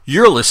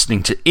You're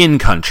listening to In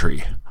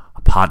Country,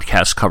 a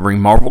podcast covering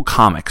Marvel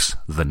Comics,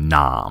 the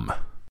Nom.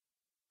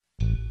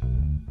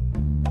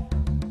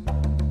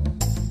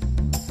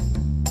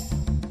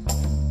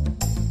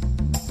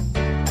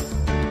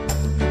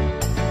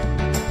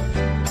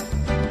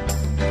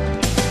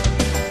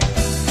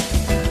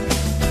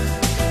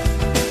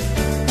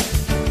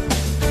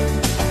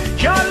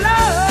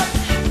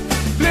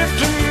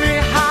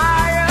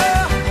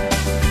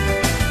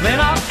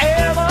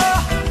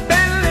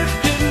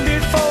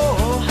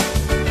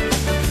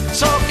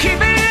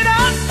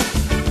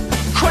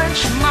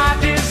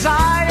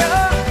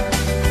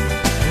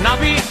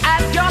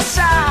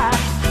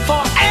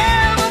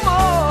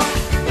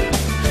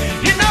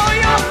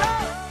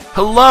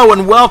 Hello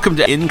and welcome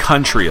to In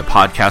Country, a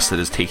podcast that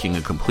is taking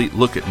a complete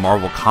look at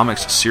Marvel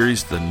Comics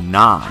series The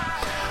Nom.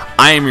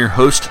 I am your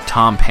host,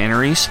 Tom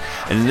Panarese,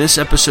 and in this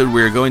episode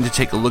we are going to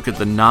take a look at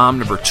The Nom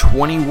number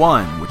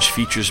 21, which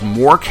features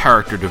more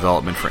character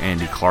development for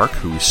Andy Clark,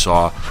 who we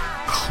saw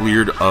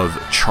cleared of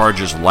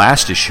charges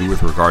last issue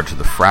with regard to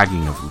the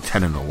fragging of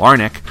Lieutenant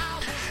Alarnik.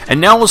 And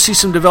now we'll see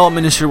some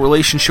development in her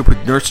relationship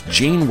with Nurse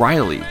Jane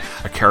Riley,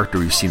 a character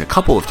we've seen a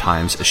couple of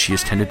times as she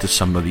has tended to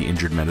some of the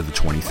injured men of the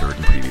 23rd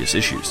and previous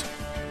issues.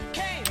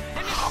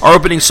 Our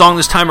opening song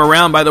this time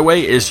around, by the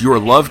way, is Your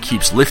Love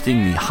Keeps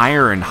Lifting Me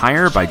Higher and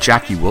Higher by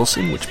Jackie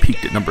Wilson, which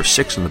peaked at number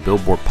 6 on the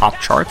Billboard Pop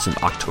charts in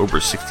October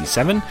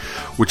 1967,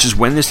 which is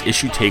when this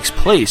issue takes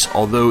place,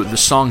 although the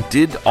song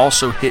did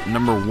also hit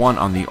number 1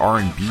 on the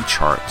R&B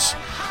charts.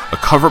 A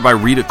cover by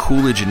Rita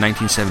Coolidge in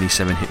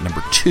 1977 hit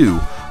number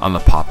 2 on the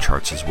pop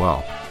charts as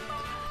well.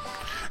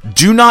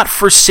 Do Not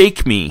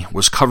Forsake Me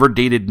was cover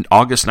dated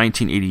August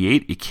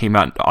 1988. It came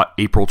out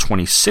April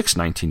 26,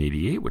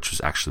 1988, which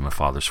was actually my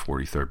father's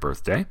 43rd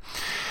birthday.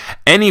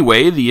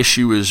 Anyway, the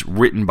issue is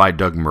written by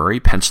Doug Murray.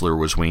 Penciler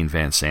was Wayne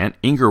Vansant.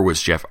 Inker was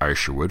Geof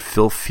Isherwood.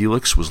 Phil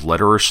Felix was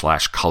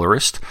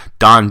letterer/colorist.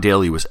 Don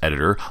Daly was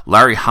editor.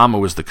 Larry Hama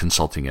was the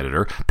consulting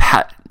editor.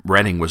 Pat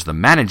Redding was the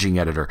managing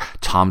editor.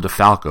 Tom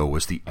DeFalco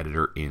was the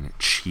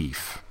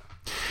editor-in-chief.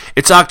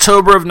 It's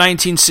October of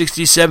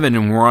 1967,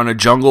 and we're on a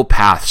jungle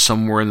path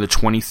somewhere in the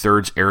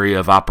 23rd's area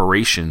of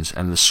operations,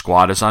 and the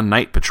squad is on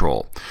night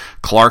patrol.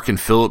 Clark and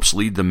Phillips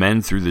lead the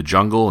men through the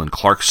jungle, and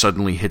Clark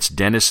suddenly hits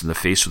Dennis in the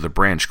face with a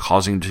branch,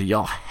 causing him to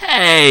yell,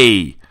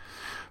 "Hey!"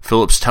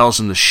 Phillips tells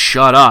him to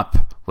shut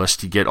up,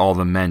 lest he get all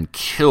the men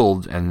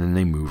killed, and then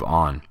they move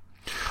on.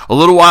 A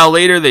little while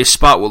later, they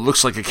spot what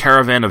looks like a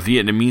caravan of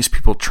Vietnamese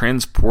people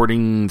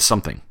transporting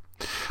something.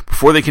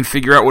 Before they can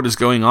figure out what is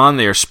going on,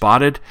 they are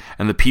spotted,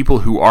 and the people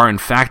who are in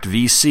fact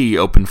VC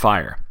open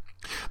fire.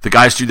 The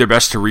guys do their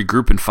best to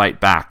regroup and fight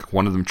back.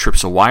 One of them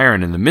trips a wire,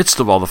 and in the midst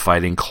of all the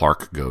fighting,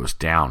 Clark goes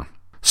down.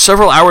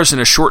 Several hours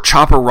and a short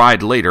chopper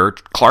ride later,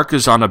 Clark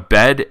is on a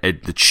bed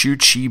at the Chu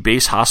Chi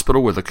Base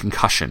Hospital with a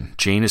concussion.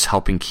 Jane is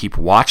helping keep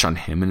watch on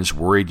him and is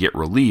worried yet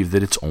relieved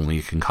that it's only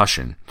a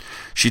concussion.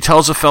 She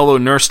tells a fellow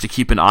nurse to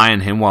keep an eye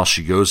on him while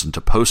she goes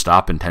into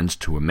post-op and tends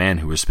to a man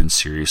who has been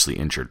seriously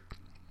injured.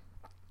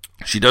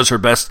 She does her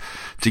best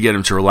to get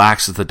him to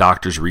relax as the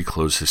doctors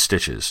reclose his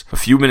stitches. A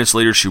few minutes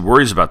later, she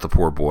worries about the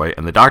poor boy,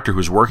 and the doctor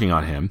who's working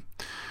on him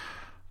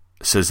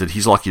says that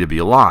he's lucky to be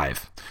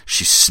alive.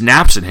 She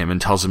snaps at him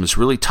and tells him it's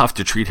really tough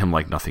to treat him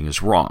like nothing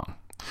is wrong.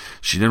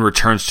 She then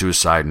returns to his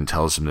side and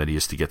tells him that he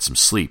has to get some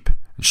sleep,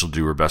 and she'll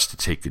do her best to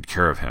take good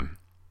care of him.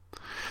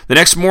 The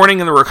next morning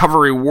in the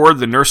recovery ward,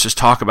 the nurses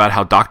talk about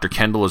how Dr.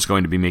 Kendall is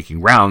going to be making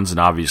rounds, and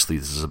obviously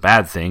this is a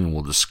bad thing,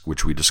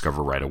 which we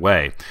discover right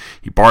away.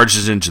 He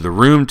barges into the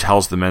room,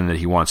 tells the men that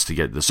he wants to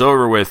get this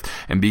over with,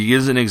 and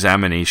begins an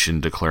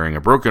examination, declaring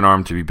a broken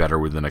arm to be better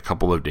within a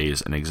couple of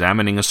days, and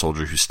examining a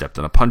soldier who stepped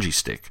on a punji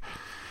stick.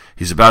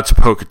 He's about to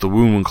poke at the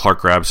wound when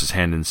Clark grabs his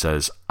hand and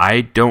says,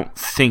 "I don't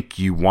think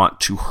you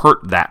want to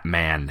hurt that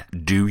man,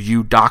 do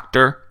you,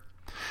 doctor?"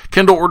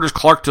 Kendall orders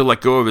Clark to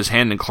let go of his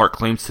hand, and Clark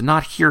claims to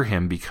not hear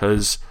him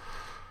because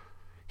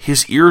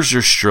his ears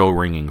are still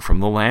ringing from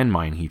the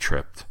landmine he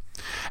tripped.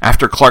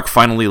 After Clark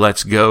finally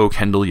lets go,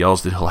 Kendall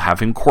yells that he'll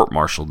have him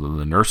court-martialed, and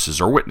the nurses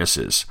are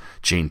witnesses.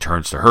 Jane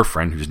turns to her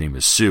friend, whose name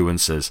is Sue,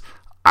 and says,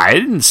 "I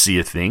didn't see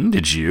a thing,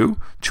 did you?"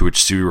 To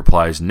which Sue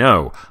replies,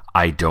 "No,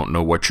 I don't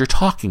know what you're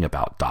talking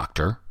about,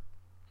 doctor."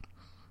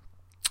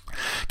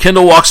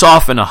 Kendall walks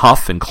off in a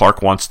huff, and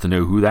Clark wants to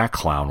know who that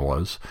clown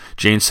was.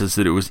 Jane says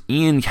that it was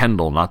Ian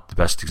Kendall, not the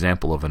best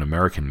example of an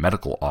American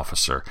medical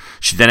officer.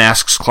 She then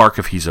asks Clark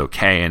if he's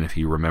okay and if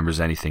he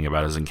remembers anything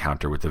about his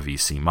encounter with the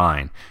VC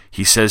mine.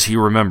 He says he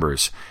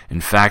remembers.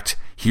 In fact,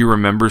 he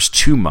remembers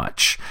too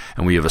much.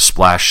 And we have a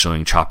splash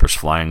showing choppers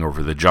flying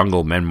over the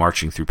jungle, men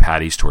marching through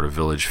paddies toward a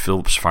village,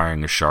 Phillips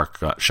firing a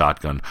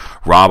shotgun,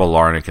 Rob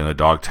Alarnik and the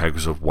dog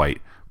tags of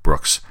White,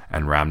 Brooks,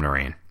 and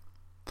Ramnarine.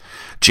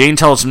 Jane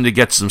tells him to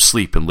get some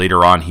sleep, and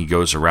later on he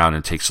goes around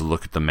and takes a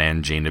look at the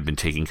man Jane had been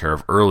taking care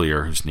of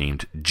earlier, who's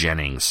named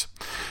Jennings.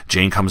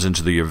 Jane comes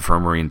into the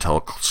infirmary and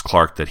tells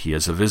Clark that he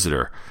has a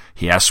visitor.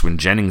 He asks when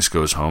Jennings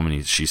goes home,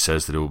 and she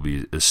says that it will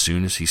be as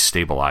soon as he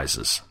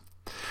stabilizes.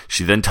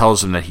 She then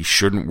tells him that he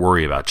shouldn't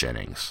worry about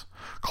Jennings.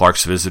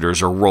 Clark's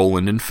visitors are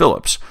Roland and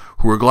Phillips,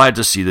 who are glad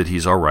to see that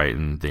he's all right,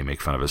 and they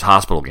make fun of his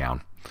hospital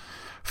gown.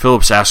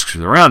 Phillips asks who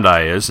the round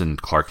eye is, and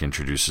Clark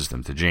introduces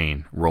them to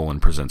Jane.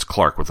 Roland presents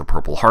Clark with a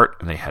purple heart,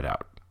 and they head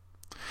out.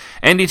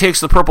 Andy takes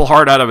the purple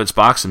heart out of its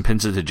box and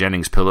pins it to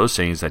Jennings' pillow,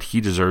 saying that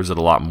he deserves it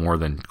a lot more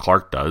than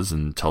Clark does,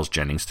 and tells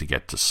Jennings to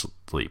get to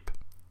sleep.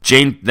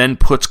 Jane then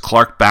puts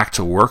Clark back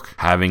to work,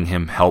 having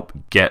him help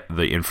get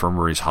the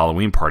infirmary's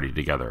Halloween party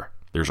together.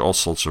 There's all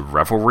sorts of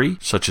revelry,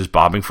 such as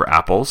bobbing for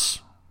apples.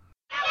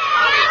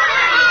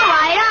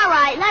 All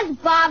right, let's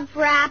bob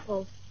for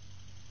apples.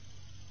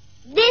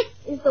 This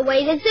is the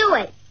way to do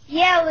it.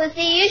 Yeah,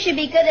 Lucy, you should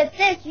be good at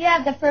this. You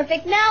have the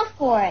perfect mouth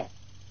for it.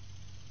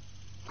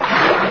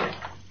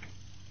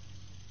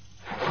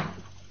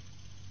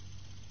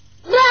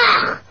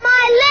 Ugh,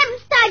 my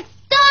lips touch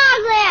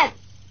dog lips!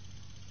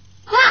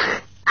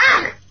 Ugh,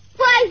 ugh,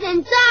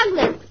 poison dog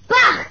lips!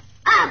 Ugh,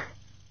 ugh.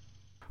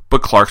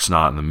 But Clark's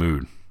not in the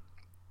mood.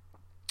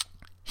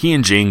 He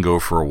and Jane go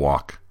for a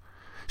walk.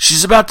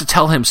 She's about to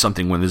tell him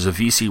something when there's a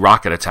VC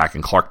rocket attack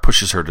and Clark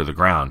pushes her to the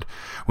ground.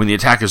 When the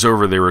attack is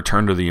over, they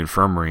return to the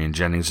infirmary and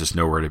Jennings is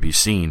nowhere to be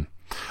seen.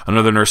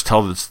 Another nurse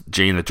tells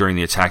Jane that during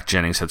the attack,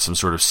 Jennings had some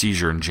sort of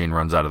seizure and Jane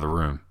runs out of the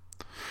room.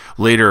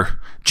 Later,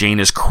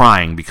 Jane is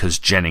crying because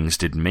Jennings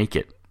didn't make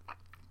it.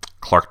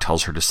 Clark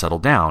tells her to settle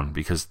down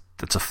because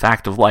that's a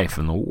fact of life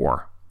in the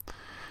war.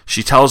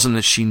 She tells him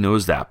that she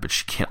knows that, but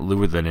she can't live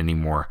with it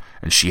anymore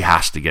and she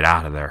has to get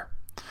out of there.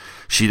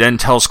 She then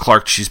tells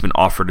Clark she's been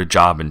offered a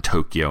job in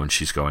Tokyo and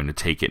she's going to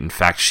take it. In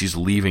fact, she's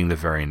leaving the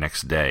very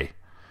next day.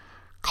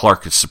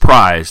 Clark is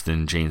surprised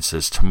and Jane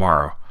says,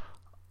 "Tomorrow,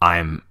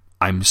 I'm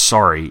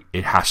sorry,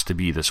 it has to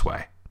be this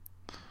way."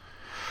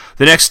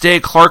 The next day,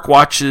 Clark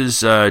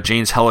watches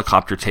Jane's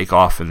helicopter take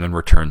off and then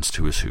returns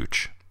to his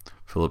hooch.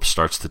 Phillips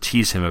starts to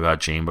tease him about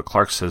Jane, but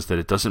Clark says that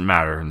it doesn't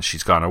matter and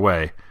she's gone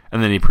away,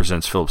 and then he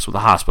presents Phillips with a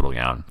hospital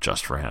gown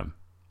just for him.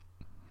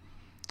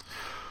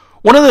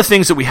 One of the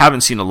things that we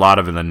haven't seen a lot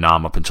of in the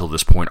Nam up until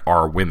this point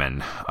are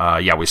women.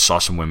 We saw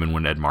some women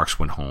when Ed Marks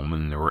went home,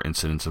 and there were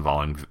incidents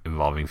involving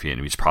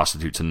Vietnamese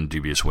prostitutes and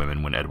dubious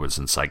women when Ed was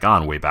in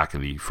Saigon way back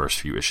in the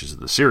first few issues of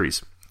the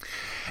series.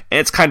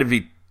 And it's kind of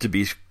to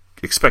be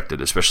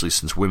expected, especially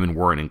since women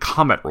weren't in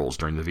combat roles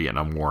during the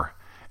Vietnam War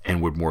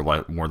and would more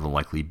than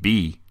likely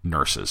be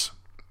nurses.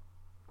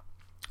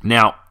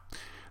 Now,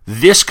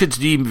 this could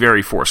seem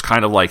very forced,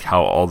 kind of like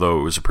how, although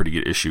it was a pretty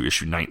good issue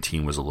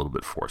 19 was a little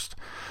bit forced.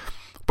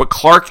 But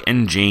Clark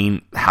and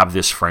Jane have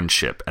this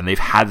friendship, and they've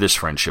had this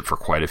friendship for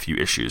quite a few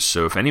issues.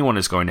 So if anyone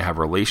is going to have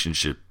a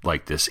relationship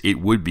like this, it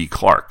would be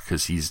Clark,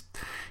 because he's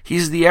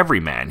the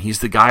everyman. He's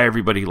the guy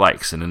everybody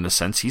likes, and in a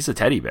sense, he's a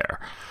teddy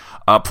bear.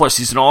 Plus,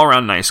 he's an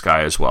all-around nice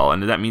guy as well,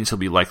 and that means he'll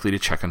be likely to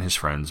check on his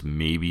friends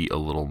maybe a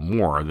little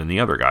more than the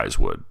other guys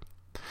would.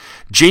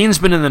 Jane's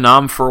been in the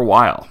Nam for a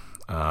while,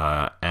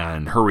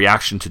 and her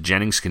reaction to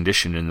Jennings'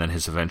 condition and then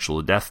his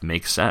eventual death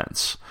makes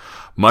sense.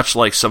 Much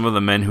like some of the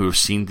men who have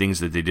seen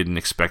things that they didn't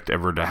expect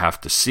ever to have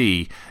to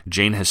see,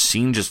 Jane has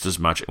seen just as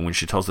much, and when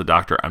she tells the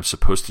doctor, "I'm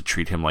supposed to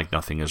treat him like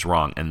nothing is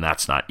wrong," and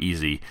that's not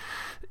easy,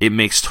 it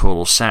makes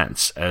total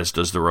sense, as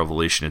does the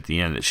revelation at the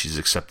end that she's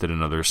accepted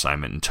another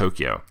assignment in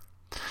Tokyo.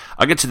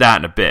 I'll get to that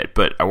in a bit,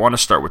 but I want to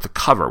start with the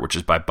cover, which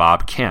is by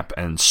Bob Kemp,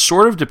 and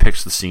sort of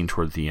depicts the scene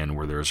toward the end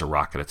where there is a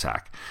rocket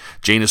attack.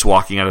 Jane is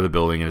walking out of the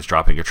building and is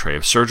dropping a tray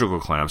of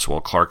surgical clamps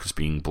while Clark is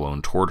being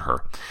blown toward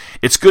her.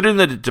 It's good in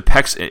that it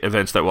depicts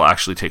events that will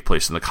actually take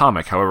place in the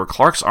comic. However,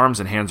 Clark's arms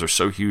and hands are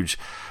so huge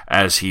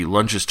as he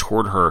lunges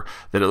toward her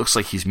that it looks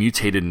like he's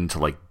mutated into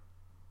like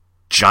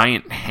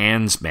Giant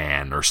Hands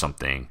Man or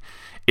something.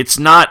 It's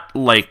not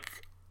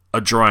like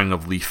a drawing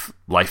of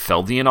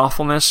Liefeldian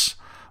awfulness,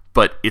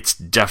 but it's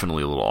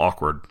definitely a little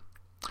awkward.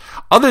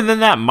 Other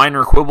than that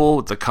minor quibble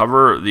with the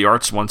cover, the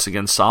art's once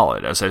again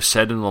solid. As I've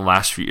said in the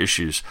last few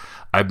issues,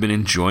 I've been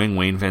enjoying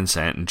Wayne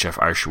Vansant and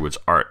Geof Isherwood's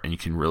art, and you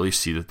can really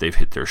see that they've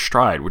hit their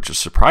stride, which is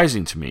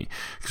surprising to me,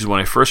 because when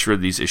I first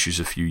read these issues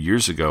a few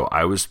years ago,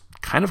 I was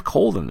kind of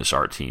cold on this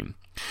art team.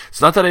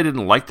 It's not that I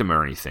didn't like them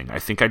or anything. I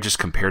think I just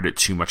compared it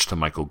too much to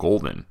Michael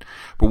Golden.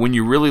 But when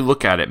you really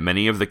look at it,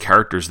 many of the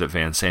characters that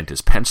Vansant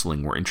is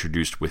penciling were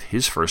introduced with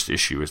his first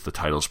issue as the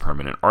title's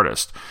permanent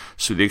artist.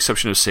 So with the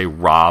exception of, say,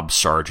 Rob,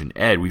 Sarge, and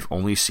Ed, we've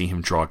only seen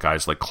him draw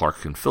guys like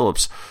Clark and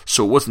Phillips,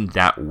 so it wasn't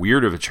that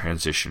weird of a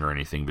transition or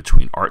anything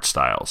between art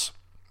styles.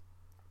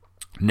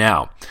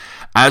 Now,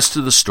 as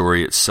to the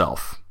story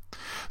itself.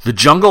 The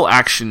jungle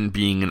action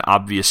being an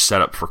obvious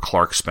setup for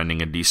Clark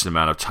spending a decent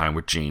amount of time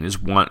with Jane is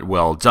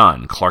well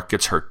done. Clark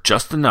gets hurt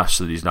just enough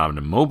so that he's not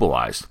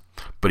immobilized,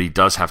 but he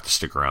does have to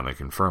stick around the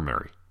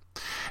infirmary.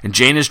 And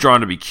Jane is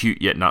drawn to be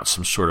cute, yet not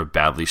some sort of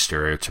badly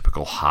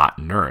stereotypical hot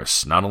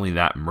nurse. Not only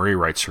that, Murray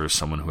writes her as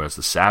someone who has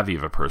the savvy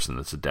of a person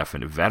that's a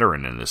definite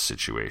veteran in this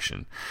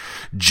situation.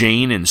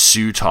 Jane and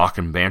Sue talk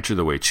and banter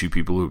the way two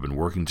people who have been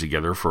working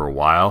together for a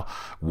while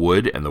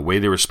would, and the way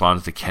they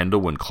respond to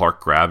Kendall when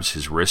Clark grabs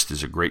his wrist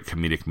is a great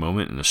comedic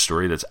moment in a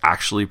story that's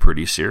actually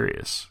pretty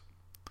serious.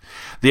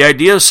 The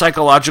idea of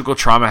psychological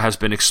trauma has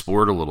been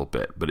explored a little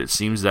bit, but it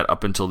seems that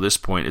up until this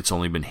point, it's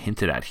only been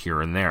hinted at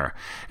here and there.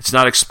 It's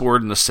not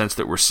explored in the sense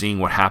that we're seeing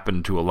what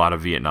happened to a lot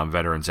of Vietnam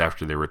veterans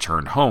after they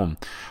returned home,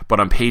 but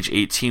on page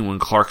 18, when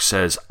Clark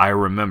says, I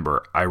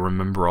remember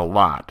a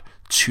lot,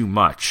 too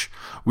much,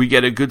 we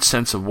get a good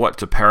sense of what,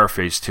 to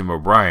paraphrase Tim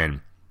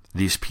O'Brien,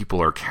 these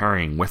people are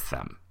carrying with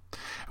them.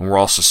 And we're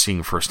also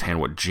seeing firsthand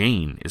what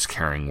Jane is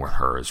carrying with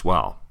her as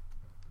well.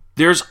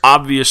 There's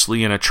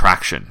obviously an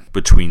attraction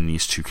between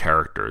these two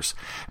characters.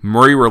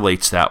 Murray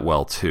relates that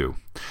well too.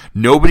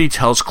 Nobody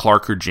tells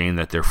Clark or Jane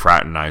that their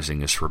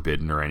fraternizing is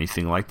forbidden or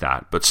anything like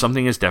that, but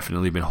something has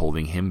definitely been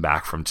holding him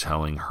back from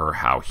telling her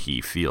how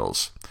he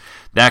feels.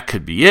 That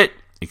could be it.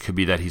 It could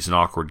be that he's an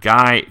awkward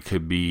guy. It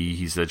could be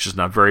he's just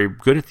not very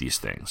good at these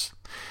things.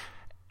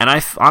 And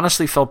I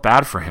honestly felt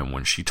bad for him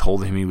when she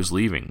told him he was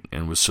leaving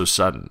and was so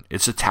sudden.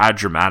 It's a tad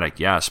dramatic,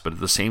 yes, but at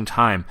the same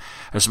time,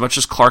 as much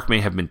as Clark may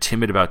have been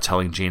timid about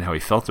telling Jane how he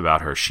felt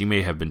about her, she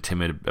may have been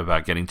timid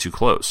about getting too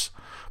close.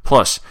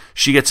 Plus,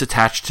 she gets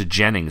attached to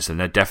Jennings,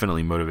 and that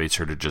definitely motivates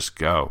her to just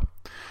go.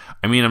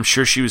 I mean, I'm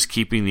sure she was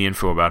keeping the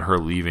info about her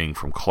leaving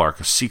from Clark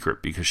a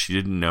secret because she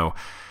didn't know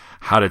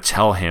how to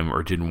tell him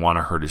or didn't want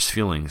to hurt his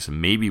feelings,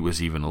 and maybe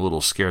was even a little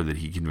scared that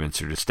he'd convince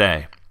her to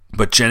stay.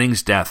 But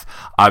Jennings' death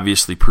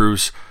obviously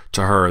proves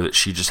to her that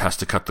she just has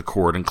to cut the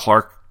cord, and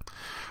Clark,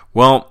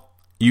 well,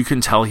 you can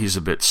tell he's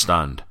a bit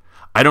stunned.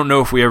 I don't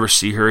know if we ever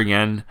see her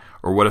again,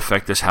 or what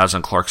effect this has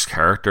on Clark's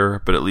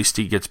character, but at least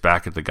he gets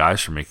back at the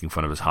guys for making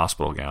fun of his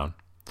hospital gown.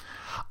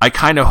 I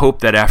kind of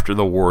hope that after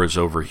the war is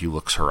over, he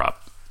looks her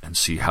up and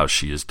see how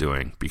she is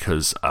doing,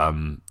 because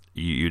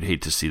you'd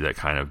hate to see that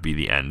kind of be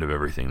the end of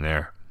everything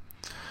there.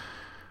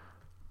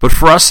 But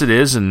for us it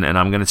is, and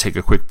I'm going to take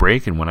a quick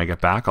break, and when I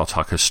get back, I'll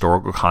talk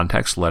historical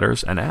context,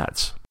 letters, and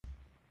ads.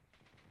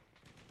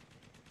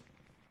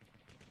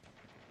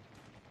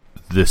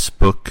 This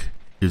book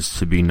is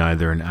to be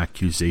neither an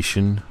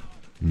accusation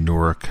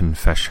nor a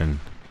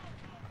confession,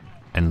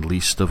 and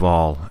least of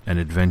all, an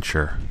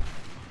adventure.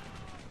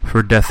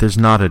 For death is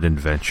not an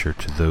adventure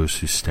to those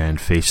who stand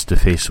face to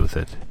face with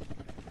it.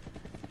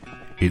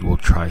 It will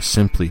try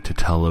simply to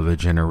tell of a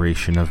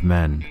generation of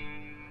men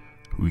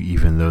who,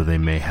 even though they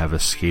may have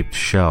escaped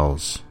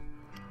shells,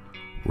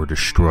 were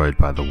destroyed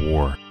by the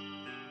war.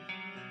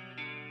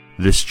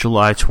 This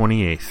July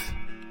 28th,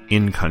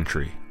 In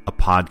Country, a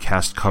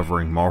podcast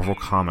covering Marvel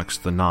Comics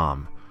The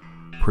Nam,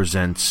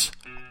 presents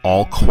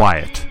All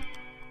Quiet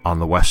on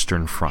the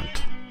Western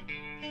Front.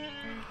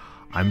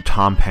 I'm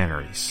Tom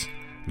Paneris,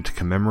 and to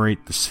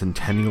commemorate the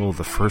centennial of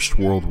the First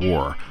World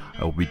War,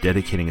 I will be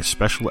dedicating a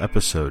special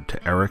episode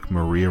to Eric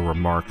Maria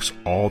Remarque's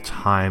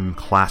all-time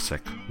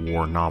classic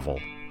war novel.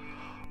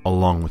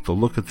 Along with the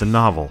look at the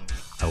novel,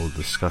 I will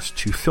discuss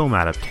 2 film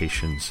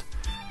adaptations,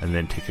 and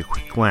then take a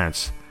quick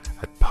glance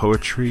at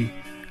poetry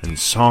and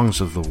songs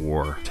of the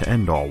war to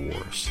end all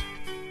wars.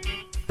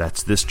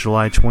 That's this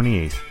July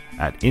 28th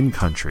at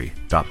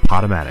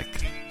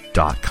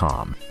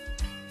incountry.podomatic.com.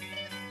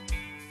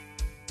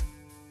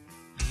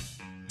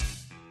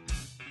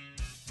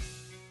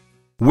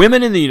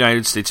 Women in the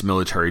United States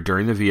military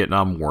during the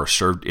Vietnam War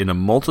served in a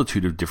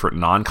multitude of different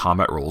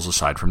non-combat roles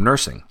aside from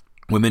nursing.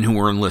 Women who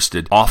were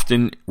enlisted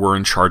often were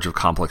in charge of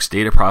complex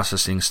data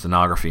processing,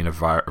 stenography, and a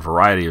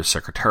variety of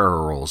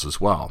secretarial roles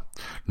as well.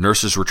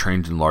 Nurses were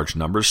trained in large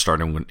numbers,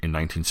 starting in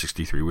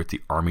 1963 with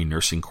the Army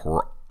Nursing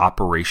Corps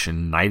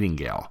Operation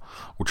Nightingale,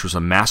 which was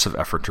a massive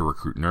effort to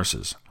recruit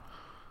nurses.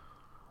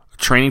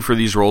 Training for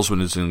these roles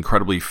was an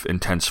incredibly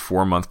intense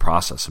 4-month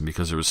process, and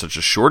because there was such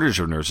a shortage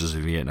of nurses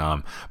in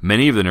Vietnam,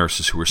 many of the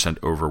nurses who were sent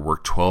over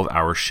worked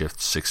 12-hour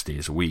shifts 6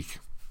 days a week.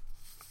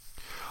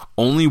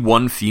 Only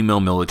one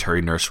female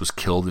military nurse was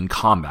killed in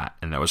combat,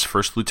 and that was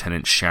First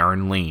Lieutenant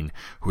Sharon Lane,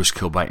 who was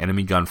killed by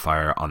enemy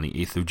gunfire on the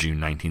 8th of June,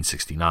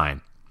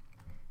 1969.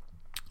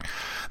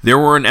 There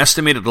were an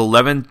estimated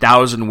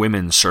 11,000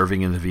 women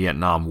serving in the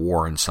Vietnam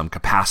War in some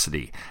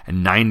capacity,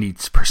 and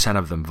 90%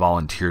 of them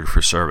volunteered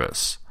for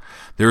service.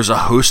 There is a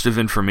host of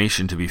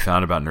information to be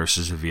found about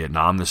nurses in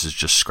Vietnam. This is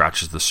just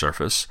scratches the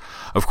surface.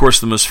 Of course,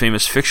 the most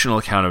famous fictional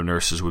account of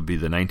nurses would be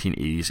the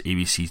 1980s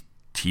ABC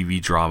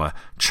TV drama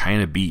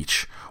China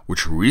Beach,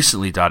 which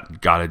recently got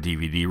a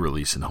DVD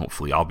release, and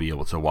hopefully I'll be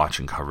able to watch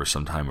and cover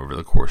sometime over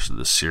the course of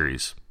this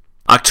series.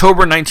 October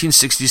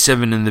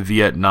 1967 in the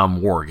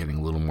Vietnam War, getting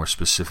a little more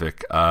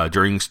specific.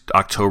 During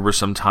October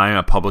sometime,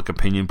 a public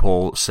opinion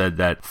poll said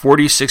that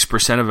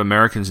 46% of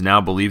Americans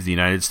now believe the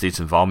United States'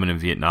 involvement in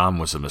Vietnam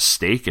was a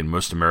mistake, and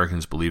most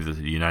Americans believe that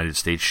the United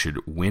States should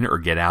win or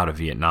get out of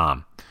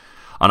Vietnam.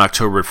 On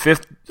October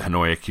 5th,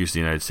 Hanoi accused the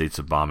United States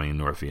of bombing a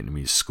North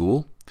Vietnamese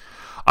school.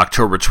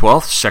 October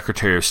 12th,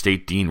 Secretary of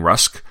State Dean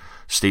Rusk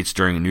states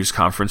during a news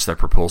conference that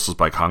proposals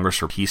by Congress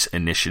for peace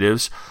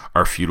initiatives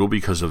are futile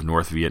because of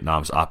North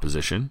Vietnam's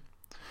opposition.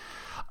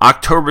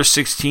 October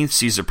 16th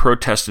sees a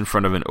protest in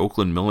front of an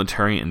Oakland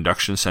military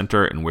induction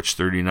center in which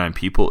 39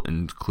 people,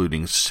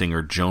 including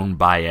singer Joan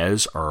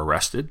Baez, are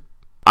arrested.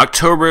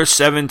 October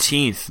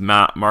 17th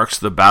marks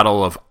the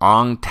Battle of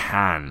Ong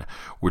Tan,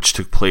 which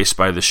took place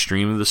by the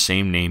stream of the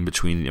same name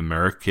between the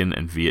American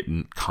and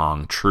Viet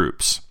Cong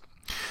troops.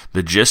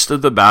 The gist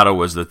of the battle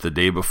was that the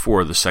day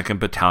before, the 2nd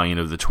Battalion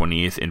of the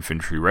 28th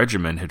Infantry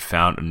Regiment had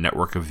found a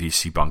network of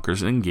VC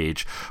bunkers and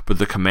engaged, but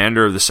the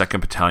commander of the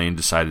 2nd Battalion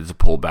decided to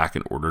pull back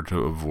in order to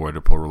avoid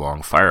a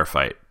prolonged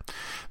firefight.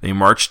 They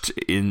marched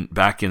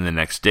back in the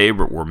next day,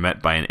 but were met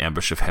by an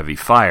ambush of heavy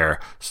fire,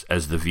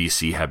 as the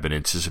VC had been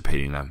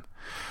anticipating them.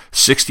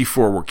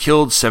 64 were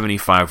killed,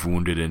 75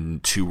 wounded,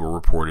 and 2 were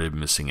reported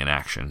missing in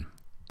action.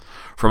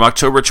 From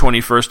October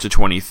 21st to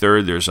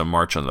 23rd, there's a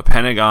march on the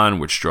Pentagon,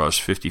 which draws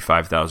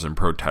 55,000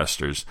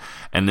 protesters,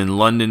 and in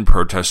London,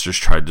 protesters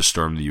tried to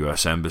storm the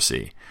U.S.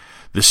 Embassy.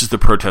 This is the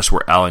protest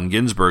where Allen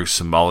Ginsberg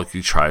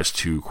symbolically tries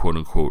to,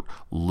 quote-unquote,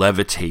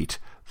 levitate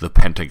the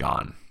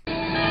Pentagon.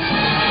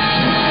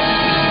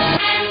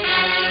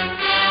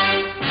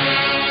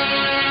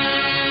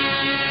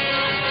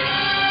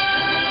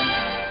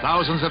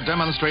 Thousands of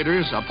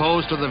demonstrators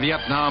opposed to the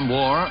Vietnam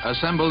War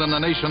assembled in the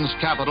nation's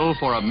capital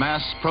for a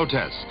mass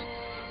protest.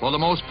 For the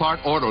most part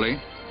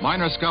orderly,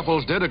 minor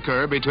scuffles did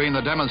occur between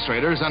the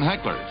demonstrators and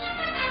hecklers.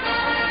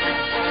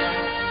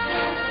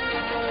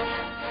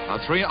 A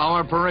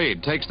 3-hour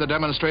parade takes the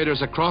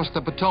demonstrators across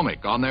the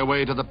Potomac on their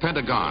way to the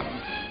Pentagon.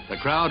 The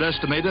crowd,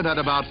 estimated at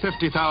about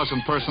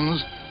 50,000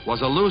 persons,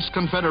 was a loose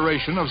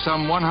confederation of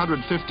some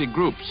 150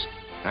 groups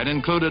and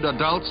included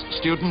adults,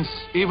 students,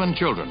 even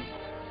children.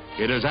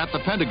 It is at the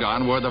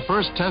Pentagon where the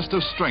first test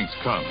of strength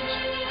comes.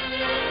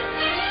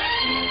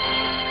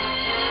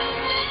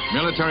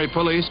 Military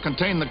police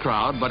contain the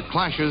crowd, but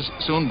clashes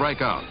soon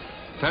break out.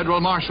 Federal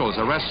marshals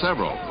arrest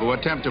several who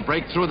attempt to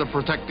break through the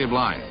protective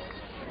line.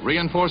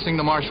 Reinforcing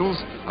the marshals,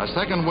 a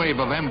second wave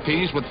of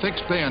MPs with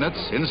fixed bayonets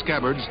in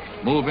scabbards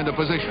move into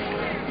position.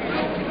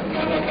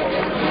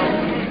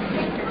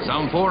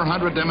 Some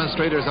 400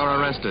 demonstrators are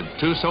arrested,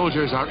 2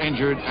 soldiers are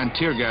injured, and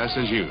tear gas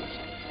is used.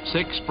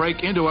 6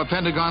 break into a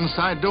Pentagon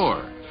side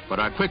door, but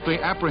are quickly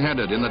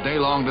apprehended in the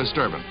day-long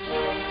disturbance.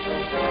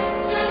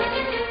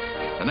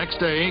 The next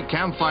day,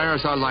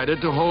 campfires are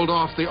lighted to hold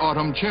off the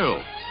autumn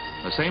chill.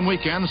 The same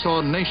weekend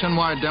saw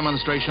nationwide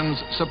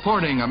demonstrations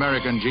supporting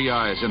American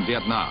GIs in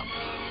Vietnam.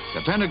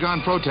 The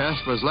Pentagon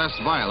protest was less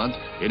violent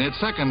in its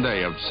second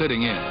day of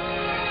sitting in.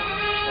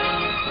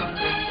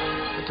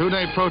 The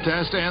 2-day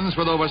protest ends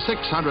with over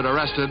 600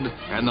 arrested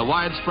and the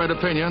widespread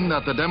opinion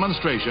that the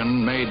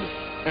demonstration made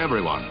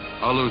everyone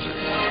a loser.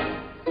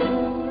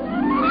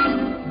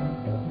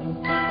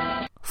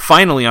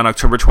 Finally, on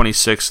October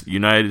 26th,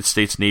 United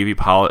States Navy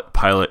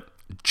pilot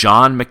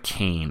John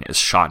McCain is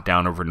shot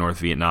down over North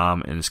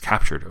Vietnam and is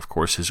captured. Of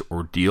course, his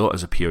ordeal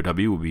as a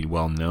POW will be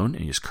well known,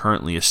 and he is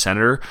currently a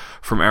senator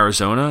from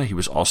Arizona. He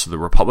was also the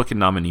Republican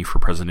nominee for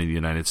President of the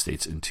United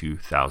States in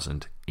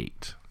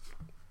 2008.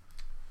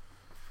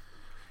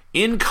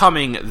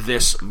 Incoming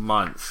this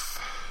month,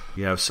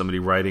 you have somebody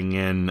writing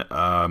in,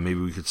 maybe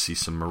we could see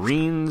some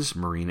Marines,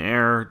 Marine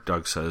Air.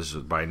 Doug says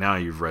by now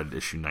you've read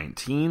issue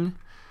 19.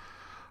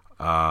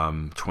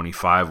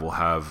 25 will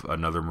have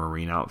another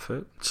Marine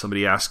outfit.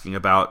 Somebody asking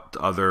about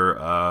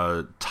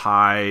other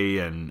Thai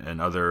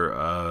and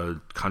other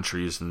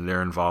countries and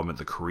their involvement.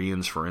 The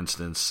Koreans, for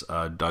instance.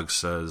 Doug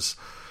says,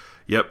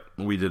 yep,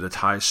 we did a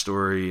Thai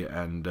story,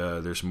 and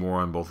there's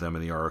more on both them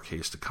and the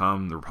ROKs to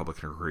come. The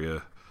Republic of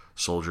Korea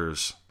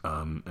soldiers,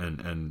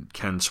 and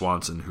Ken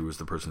Swanson, who was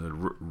the person that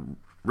had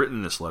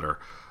written this letter,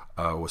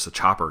 was the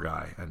chopper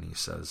guy, and he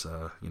says,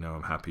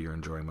 I'm happy you're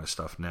enjoying my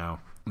stuff now.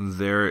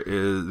 There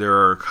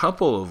are a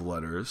couple of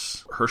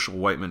letters. Herschel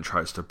Whiteman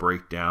tries to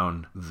break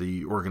down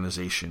the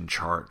organization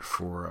chart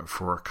for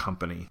a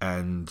company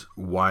and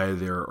why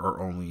there are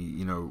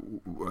only,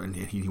 and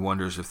he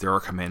wonders if there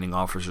are commanding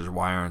officers,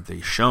 why aren't they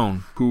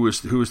shown? Who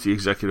is the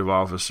executive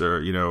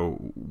officer?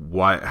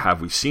 Why have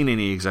we seen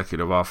any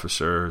executive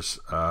officers?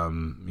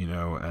 And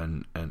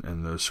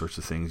those sorts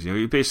of things.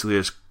 He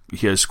basically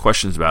has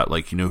questions about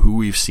who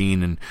we've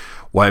seen and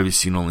why we've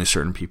seen only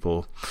certain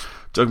people.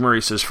 Doug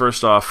Murray says,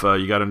 first off,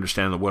 you got to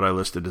understand that what I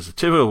listed as a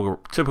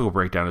typical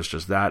breakdown is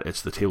just that.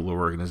 It's the table of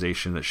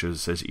organization that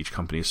says each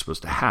company is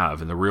supposed to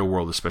have. In the real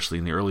world, especially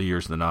in the early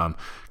years of the NOM,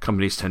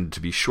 companies tended to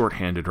be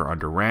shorthanded or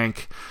under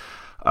rank.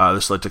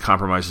 This led to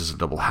compromises and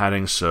double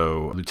hatting.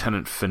 So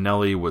Lieutenant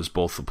Finelli was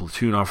both the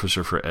platoon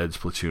officer for Ed's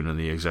platoon and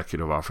the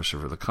executive officer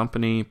for the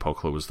company.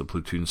 Poklo was the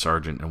platoon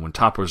sergeant, and when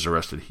Top was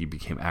arrested, he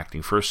became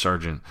acting first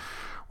sergeant.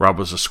 Rob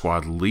was a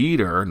squad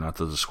leader, not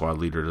that the squad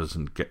leader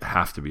doesn't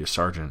have to be a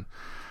sergeant,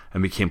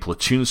 and became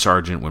platoon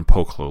sergeant when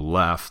Poklo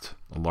left.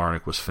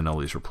 Larnick was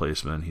Finelli's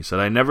replacement. He said,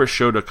 I never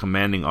showed a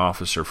commanding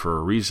officer for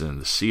a reason.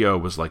 The CO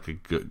was like a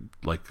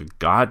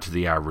god to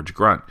the average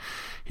grunt.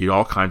 He had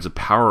all kinds of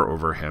power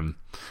over him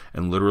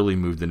and literally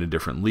moved in a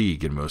different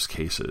league in most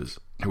cases.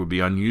 It would be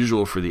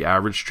unusual for the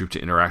average troop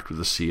to interact with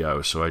the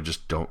CO, so I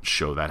just don't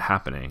show that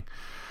happening.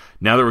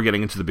 Now that we're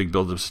getting into the big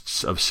build of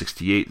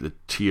 68, the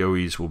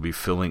TOEs will be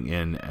filling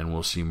in, and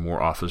we'll see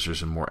more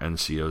officers and more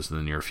NCOs in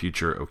the near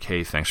future.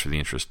 Okay, thanks for the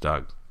interest,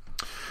 Doug.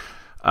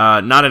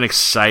 Not an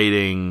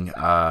exciting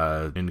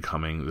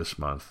incoming this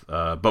month,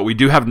 but we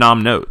do have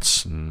nom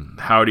notes.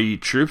 Howdy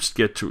Troops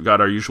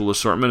got our usual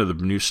assortment of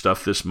the new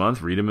stuff this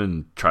month. Read them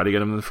and try to get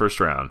them in the first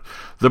round.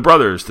 The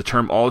Brothers, the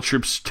term all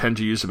troops tend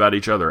to use about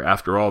each other.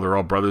 After all, they're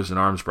all brothers in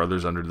arms,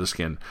 brothers under the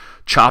skin.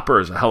 Chopper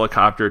is a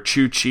helicopter.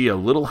 Chu Chi, a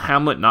little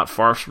hamlet not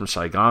far from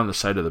Saigon, the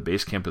site of the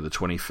base camp of the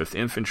 25th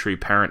Infantry,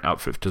 parent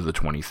outfit to the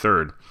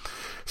 23rd.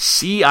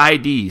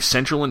 CID,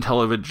 Central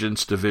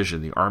Intelligence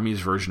Division, the Army's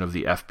version of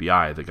the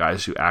FBI, the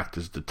guys who act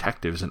as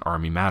detectives in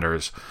Army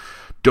matters.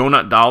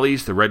 Donut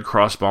Dollies, the Red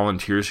Cross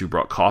volunteers who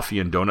brought coffee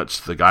and donuts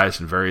to the guys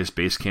in various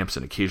base camps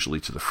and occasionally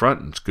to the front,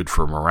 and it's good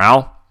for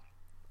morale.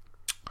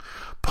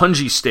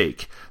 Punji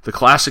Steak, the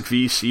classic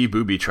VC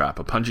booby trap.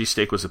 A punji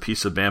steak was a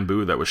piece of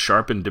bamboo that was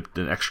sharpened, dipped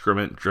in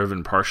excrement,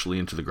 driven partially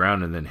into the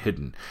ground, and then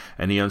hidden.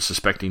 Any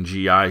unsuspecting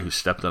GI who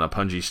stepped on a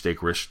punji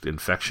steak risked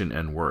infection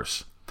and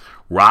worse.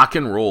 Rock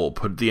and Roll,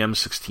 put the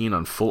M16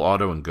 on full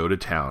auto and go to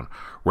town.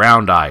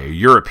 Round Eye, a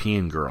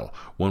European girl.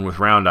 One with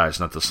round eyes,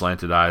 not the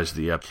slanted eyes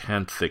the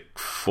acanthic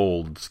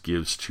folds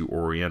gives to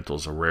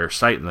Orientals, a rare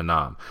sight in the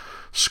Nam.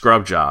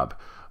 Scrub Job,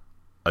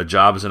 a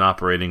job as an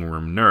operating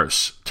room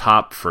nurse.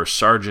 Top first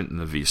sergeant in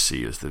the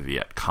VC is the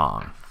Viet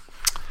Cong.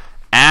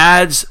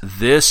 Ads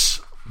this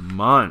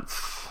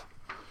month.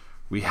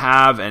 We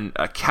have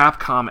a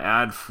Capcom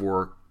ad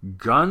for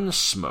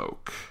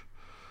Gunsmoke.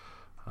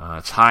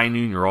 It's high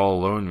noon, you're all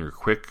alone, you're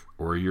quick,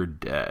 or you're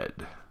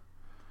dead.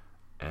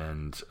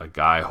 And a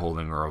guy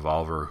holding a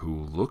revolver who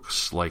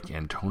looks like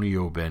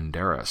Antonio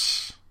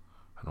Banderas.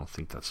 I don't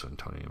think that's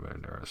Antonio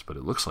Banderas, but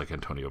it looks like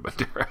Antonio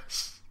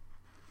Banderas.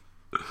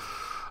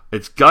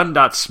 It's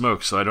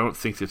gun.smoke, so I don't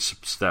think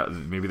it's that.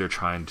 Maybe they're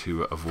trying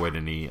to avoid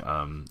any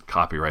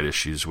copyright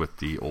issues with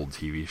the old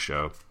TV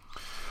show.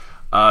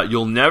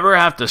 You'll never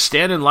have to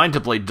stand in line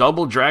to play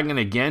Double Dragon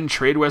again.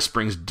 TradeWest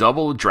brings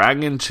Double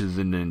Dragon to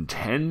the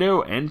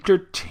Nintendo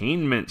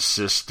Entertainment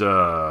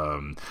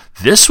System.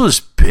 This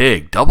was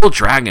big. Double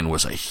Dragon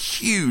was a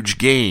huge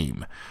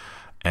game,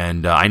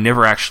 and I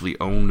never actually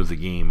owned the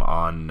game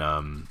on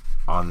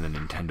the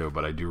Nintendo,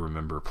 but I do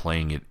remember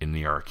playing it in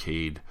the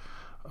arcade.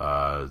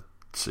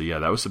 So yeah,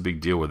 that was a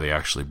big deal where they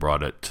actually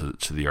brought it to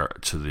the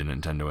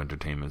Nintendo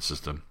Entertainment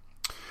System.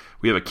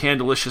 We have a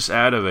Candelicious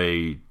ad of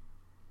a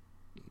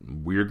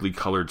weirdly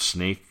colored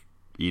snake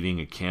eating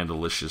a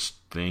Candelicious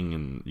thing,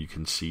 and you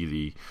can see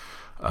the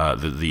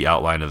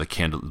outline of the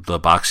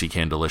boxy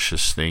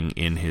Candelicious thing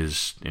in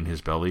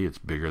his belly. It's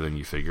bigger than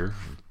you figure.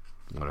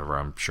 Whatever,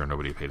 I'm sure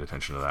nobody paid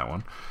attention to that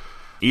one.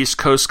 East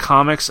Coast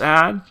Comics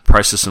ad.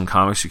 Price of some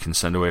comics you can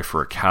send away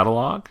for a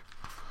catalog.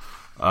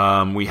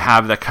 We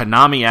have the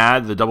Konami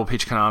ad, the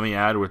double-page Konami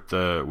ad with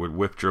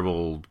whip,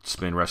 dribble,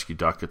 spin, rescue,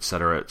 duck,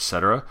 etc.,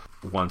 etc.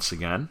 Once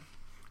again,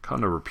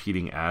 kind of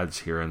repeating ads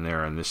here and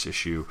there in this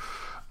issue.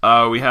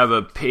 We have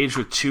a page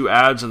with two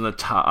ads on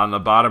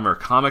the bottom are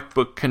comic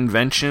book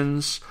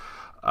conventions,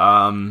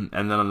 and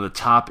then on the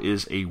top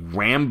is a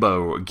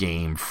Rambo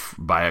game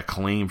by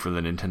Acclaim for the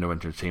Nintendo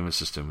Entertainment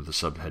System with the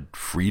subhead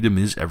 "Freedom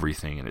is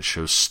Everything," and it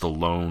shows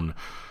Stallone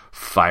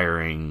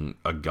firing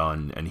a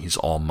gun, and he's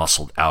all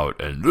muscled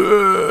out, and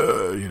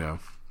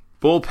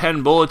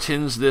Bullpen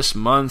bulletins this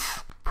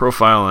month.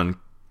 Profile on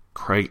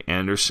Craig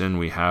Anderson.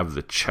 We have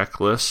the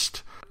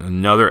checklist.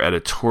 Another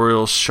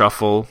editorial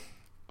shuffle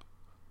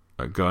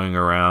going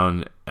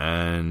around,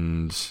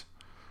 and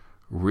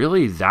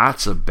really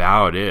that's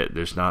about it.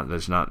 There's not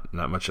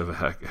much of a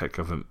heck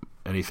of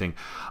anything.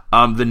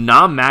 The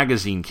Nam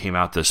magazine came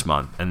out this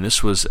month, and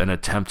this was an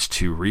attempt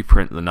to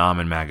reprint the Nam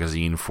in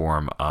magazine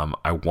form.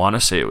 I want to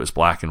say it was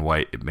black and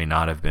white. It may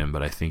not have been,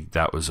 but I think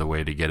that was a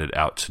way to get it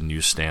out to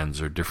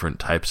newsstands or different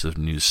types of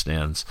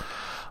newsstands.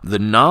 The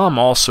Nam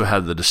also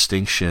had the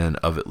distinction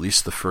of at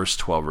least the first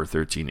 12 or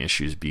 13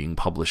 issues being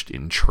published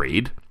in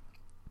trade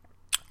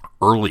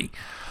early.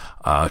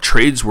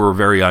 Trades were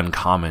very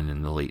uncommon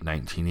in the late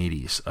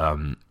 1980s.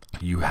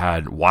 You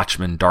had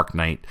Watchmen, Dark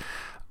Knight,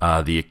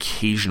 the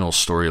occasional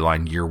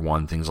storyline, Year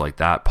One, things like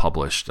that,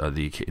 published,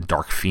 the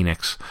Dark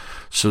Phoenix.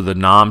 So the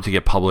Nam to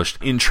get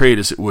published in trade,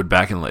 as it would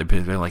back in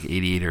like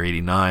 88 or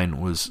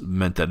 89,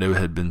 meant that it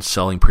had been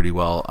selling pretty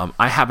well.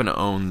 I happen to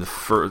own the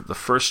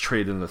first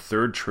trade and the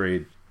third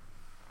trade.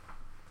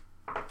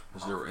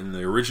 In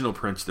the original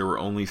prints, there were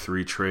only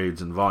 3 trades,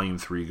 and Volume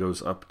 3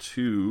 goes up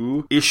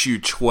to issue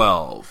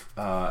 12.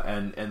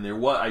 And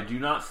I do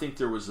not think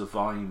there was a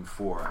Volume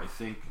 4. I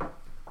think,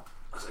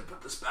 as I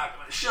put this back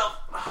on my shelf,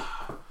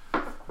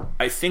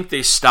 I think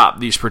they stopped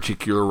these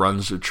particular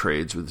runs of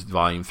trades with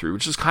Volume 3,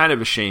 which is kind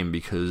of a shame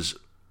because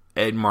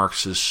Ed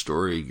Marks'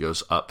 story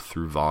goes up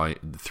through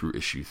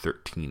issue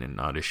 13 and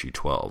not issue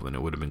 12, and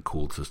it would have been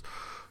cool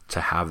to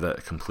have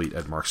that complete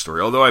Ed Marks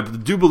story. Although I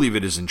do believe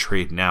it is in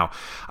trade now.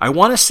 I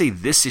want to say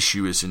this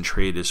issue is in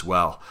trade as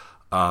well.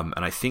 And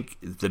I think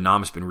the Nam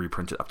has been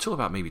reprinted up till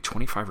about maybe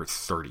 25 or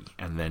 30,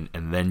 and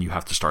then you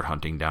have to start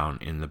hunting down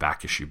in the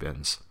back issue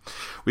bins.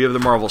 We have the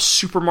Marvel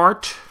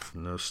Supermart.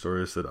 No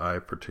stories that I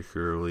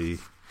particularly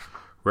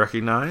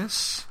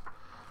recognize.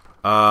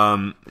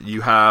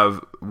 You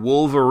have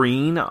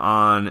Wolverine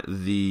on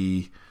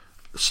the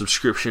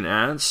subscription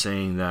ads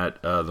saying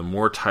that the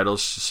more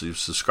titles you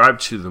subscribe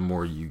to, the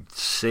more you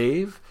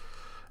save.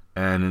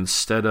 And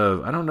instead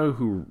of, I don't know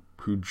who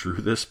drew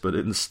this, but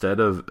instead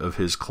of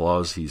his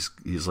claws,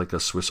 he's like a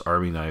Swiss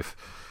Army knife.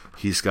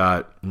 He's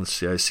got, let's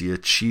see, I see a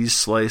cheese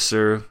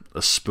slicer,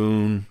 a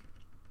spoon,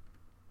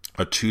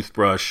 a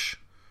toothbrush.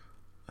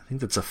 I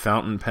think that's a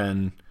fountain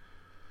pen.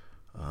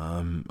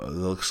 It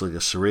looks like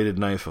a serrated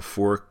knife, a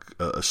fork,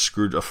 a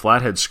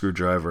flathead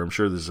screwdriver. I'm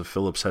sure there's a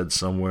Phillips head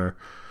somewhere.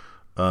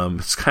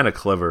 It's kind of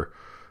clever.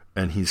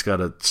 And he's got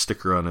a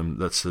sticker on him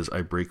that says,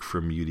 "I break for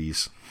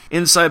muties."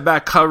 Inside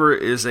back cover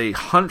is a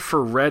Hunt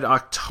for Red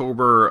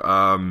October.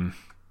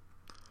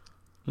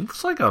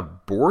 Looks like a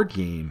board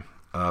game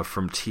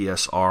from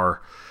TSR.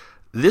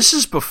 This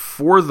is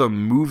before the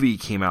movie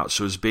came out,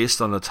 so it's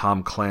based on a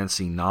Tom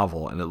Clancy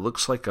novel, and it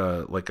looks like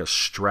a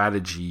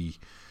strategy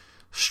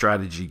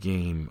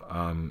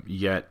game.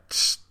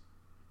 Yet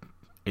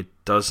it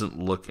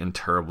doesn't look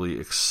terribly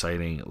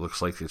exciting. It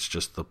looks like it's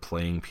just the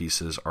playing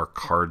pieces are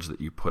cards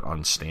that you put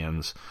on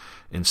stands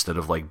instead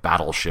of like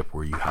Battleship,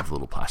 where you have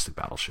little plastic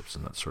battleships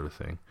and that sort of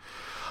thing.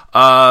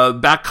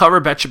 Back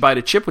cover, bet you bite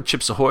a chip with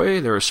Chips Ahoy.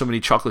 There are so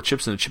many chocolate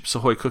chips in a Chips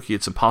Ahoy cookie,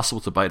 it's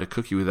impossible to bite a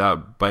cookie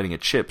without biting a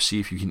chip.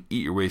 See if you can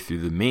eat your way through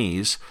the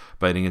maze,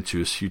 biting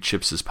into as few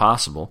chips as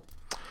possible.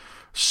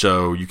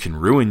 So you can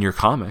ruin your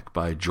comic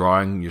by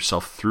drawing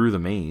yourself through the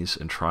maze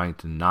and trying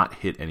to not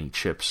hit any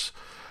chips.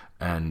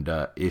 And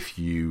if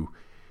you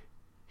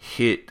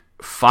hit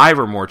 5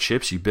 or more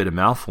chips, you bit a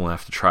mouthful and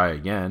have to try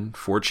again.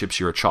 4 chips,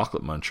 you're a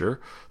chocolate muncher.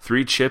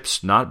 3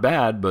 chips, not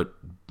bad, but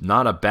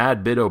not a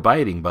bad bit o'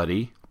 biting,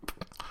 buddy.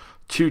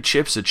 2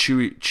 chips, a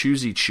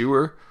choosy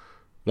chewer.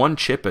 1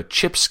 chip, a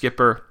chip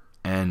skipper.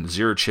 And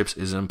 0 chips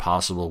is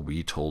impossible,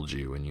 we told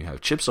you. And you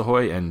have Chips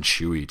Ahoy and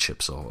Chewy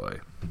Chips Ahoy.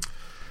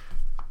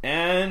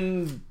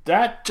 And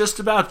that just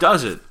about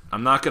does it.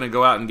 I'm not going to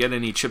go out and get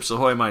any Chips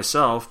Ahoy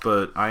myself,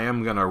 but I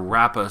am going to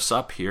wrap us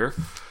up here.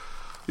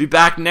 Be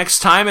back next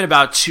time in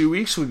about 2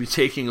 weeks. We'll be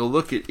taking a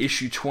look at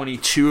issue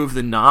 22 of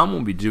the NOM.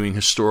 We'll be doing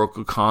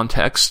historical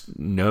context,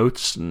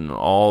 notes, and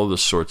all the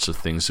sorts of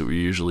things that we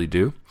usually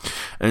do.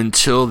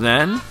 Until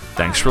then,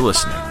 thanks for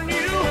listening.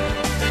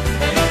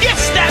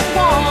 Yes, that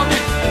one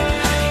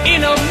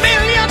in a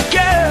million,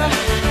 girl.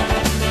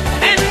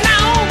 And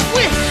now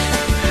with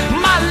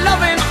my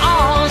loving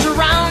arms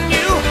around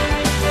you,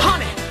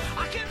 honey,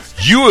 I can...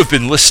 You have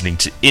been listening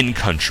to In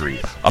Country,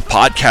 a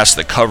podcast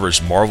that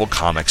covers Marvel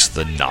Comics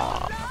The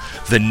NOM.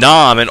 The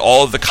NOM and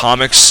all of the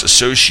comics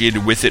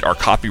associated with it are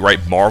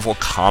copyright Marvel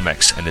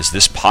Comics, and as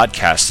this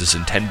podcast is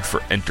intended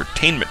for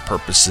entertainment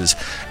purposes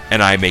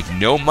and I make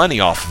no money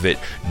off of it,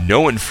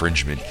 no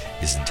infringement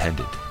is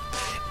intended.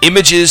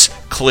 Images,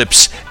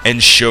 clips,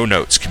 and show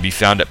notes can be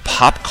found at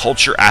Pop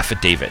Culture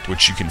Affidavit,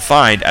 which you can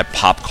find at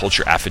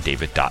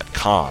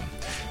popcultureaffidavit.com.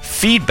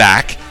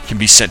 Feedback can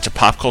be sent to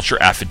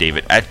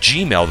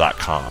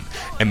popcultureaffidavit@gmail.com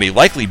and may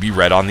likely be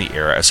read on the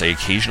air as I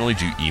occasionally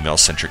do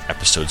email-centric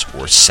episodes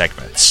or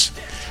segments.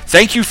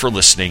 Thank you for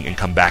listening, and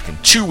come back in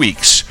 2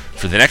 weeks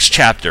for the next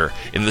chapter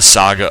in the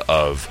saga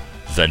of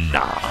The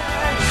NOM.